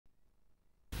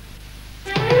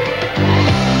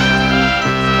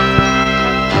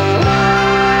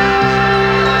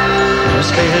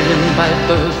by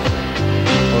birth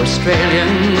or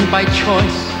Australian by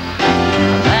choice.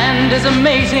 Our land is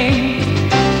amazing,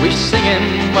 we sing in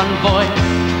one voice.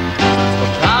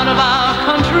 We're proud of our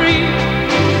country,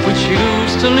 we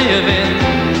choose to live in.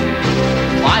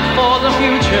 Fight for the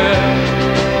future,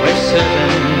 we're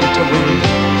certain to win.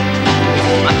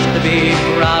 There's much to be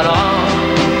proud of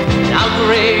in our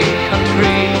great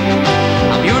country,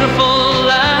 a beautiful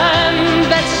land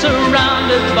that's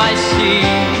surrounded by sea.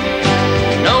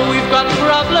 We know we've got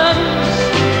problems,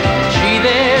 gee,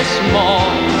 they're small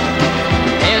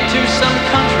compared to some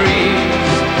countries,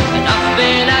 they're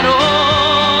nothing at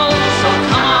all. So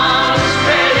come on,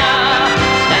 Australia,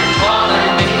 stand tall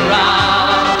and be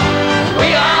proud. We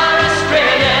are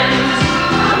Australians,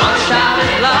 come on, shout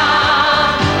it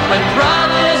loud. We're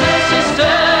brothers and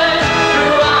sisters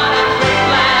throughout our great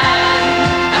land,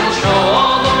 and we'll show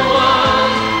all the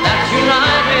world that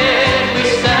united we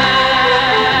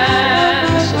stand.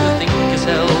 So think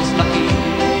yourselves lucky,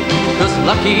 'cause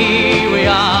lucky we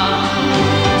are.